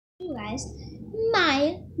You guys,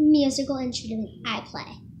 my musical instrument I play.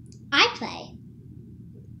 I play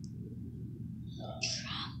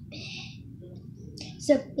trumpet.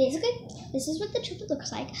 So basically, this is what the trumpet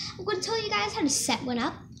looks like. I'm going to tell you guys how to set one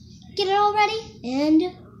up, get it all ready,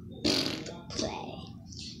 and play.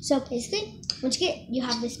 So basically, once you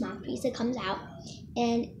have this mouthpiece that comes out,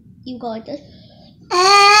 and you go like this.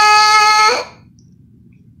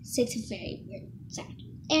 So it's a very weird sound.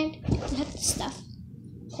 And you have this stuff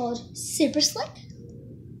called Super Slick,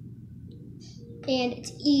 and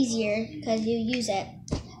it's easier because you use it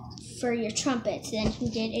for your trumpet, so then you can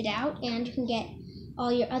get it out and you can get all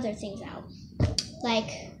your other things out,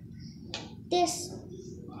 like this.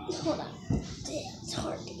 Hold on, it's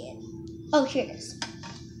hard to get. Oh, here it is.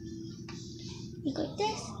 You go like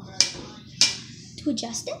this to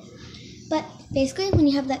adjust it, but basically when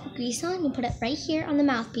you have that grease on, you put it right here on the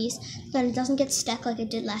mouthpiece so then it doesn't get stuck like it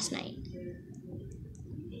did last night.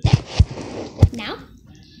 Now,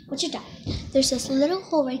 once you're done, there's this little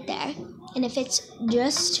hole right there, and if it's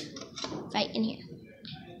just right in here,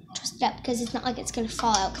 twist it up because it's not like it's going to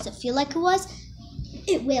fall out because I feel like it was.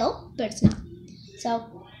 It will, but it's not.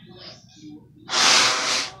 So,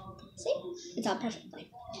 see? It's all perfectly.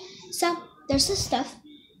 So, there's this stuff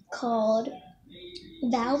called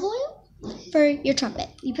valve oil for your trumpet.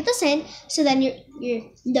 You put this in so then your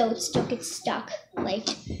notes don't get stuck like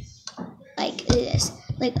this.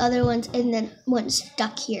 Like other ones, and then one's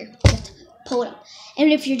stuck here. You have to pull it up.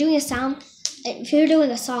 And if you're doing a song,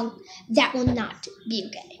 that will not be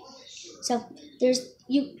okay. So there's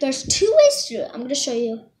two ways to do it. I'm gonna show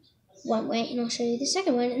you one way, and I'll show you the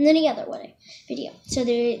second one, and then the other way video. So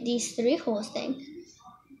there are these three holes thing.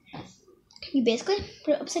 You basically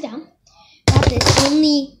put it upside down. It's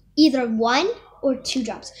only either 1 or 2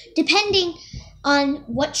 drops, depending on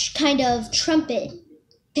which kind of trumpet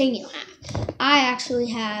thing you have. I actually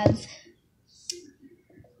have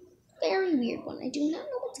a very weird one. I do not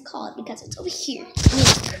know what to call it because it's over here.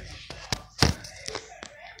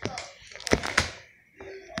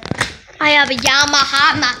 I have a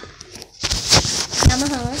Yamaha.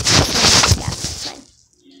 Yeah, that's fine.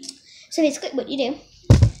 So basically what you do,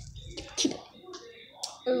 keep it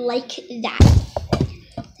like that.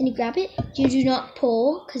 Then you grab it. You do not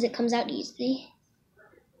pull because it comes out easily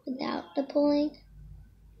without the pulling.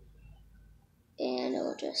 And it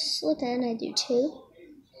will just slip in. I do 2.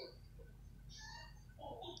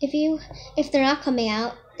 If they're not coming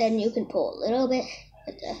out, then you can pull a little bit.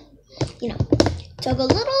 Tug a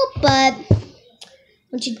little, but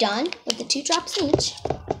once you're done with the 2 drops each,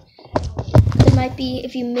 there might be,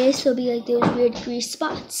 if you miss, there'll be like those weird grease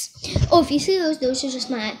spots. Oh, if you see those are just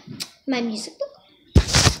my music book.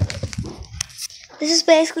 This is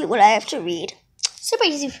basically what I have to read. Super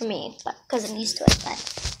easy for me, but because I'm used to it,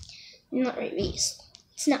 but not very easy.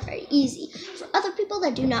 It's not very easy for other people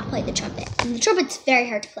that do not play the trumpet. And the trumpet's very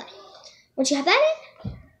hard to play. Once you have that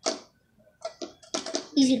in,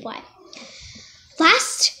 easy to play.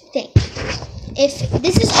 Last thing, if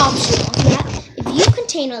this is optional, if you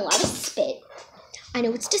contain a lot of spit, I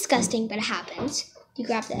know it's disgusting, but it happens. You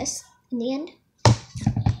grab this in the end.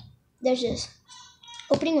 There's this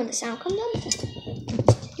opening when the sound comes up.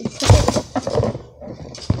 You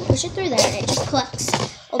push it through there, and it just collects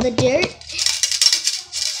all the dirt,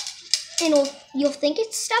 and you'll think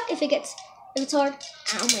it's stuck if it's hard.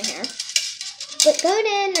 Ow, my hair. But go it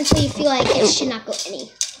in until you feel like it should not go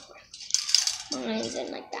anywhere. Mine's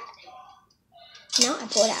in like that. Now I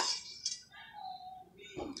pull it out.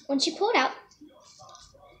 Once you pull it out,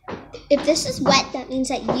 if this is wet, that means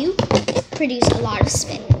that you produce a lot of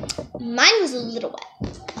spit. Mine was a little wet.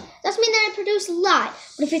 Doesn't mean that I produce a lot,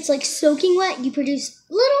 but if it's like soaking wet, you produce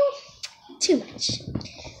a little too much.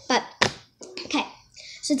 But okay,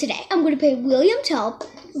 so today I'm going to play William Tell,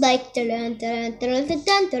 like dun dun dun dun dun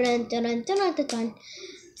dun dun dun dun dun.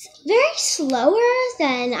 It's very slower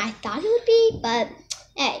than I thought it would be, but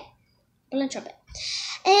hey, I'm gonna trumpet.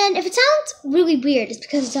 And if it sounds really weird, it's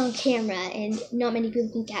because it's on camera, and not many people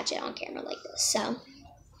can catch it on camera like this. So,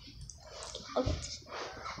 okay.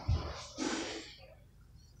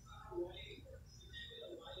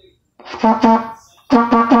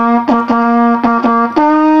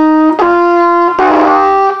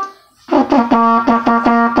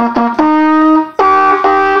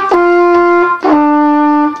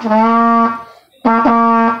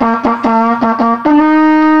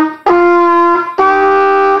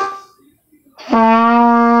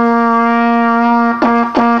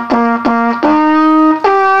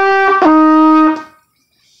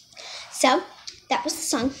 So, that was the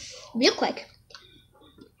song, real quick.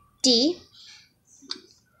 D,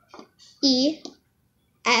 E,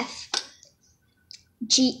 F,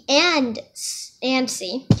 G and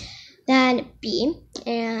C, then B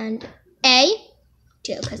and A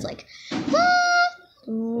too, because like, so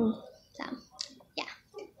yeah.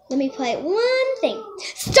 Let me play one thing.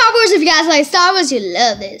 Star Wars. If you guys like Star Wars, you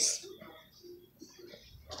love this.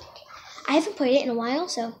 I haven't played it in a while,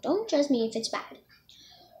 so don't judge me if it's bad.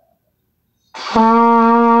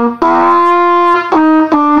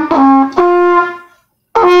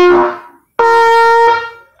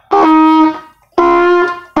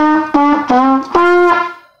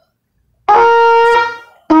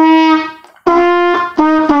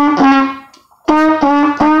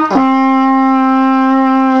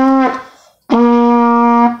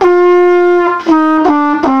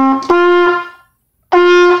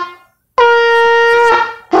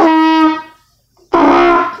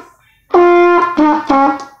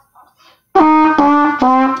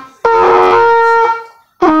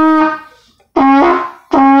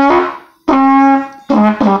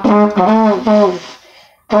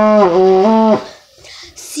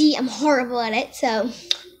 See, I'm horrible at it, so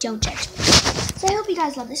don't judge me. So I hope you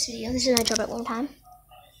guys love this video. This is my Trumpet one time.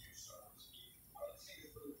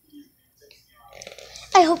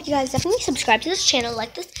 I hope you guys definitely subscribe to this channel,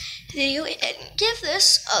 like this video, and give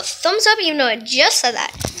this a thumbs up, even though I just said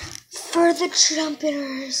that. For the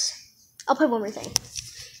trumpeters. I'll play one more thing.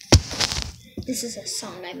 This is a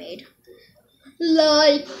song I made.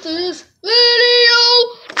 Like this video.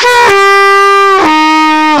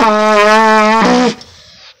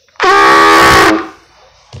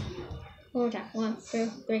 One more time. 1,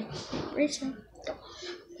 2, 3. Go.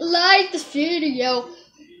 Like this video.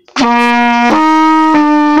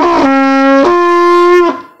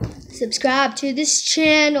 Subscribe to this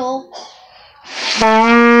channel. I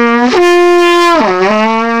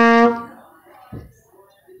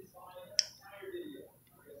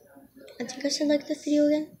think I said like this video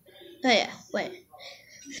again. Oh yeah, wait.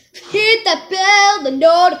 Hit that bell, the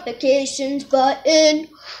notifications button.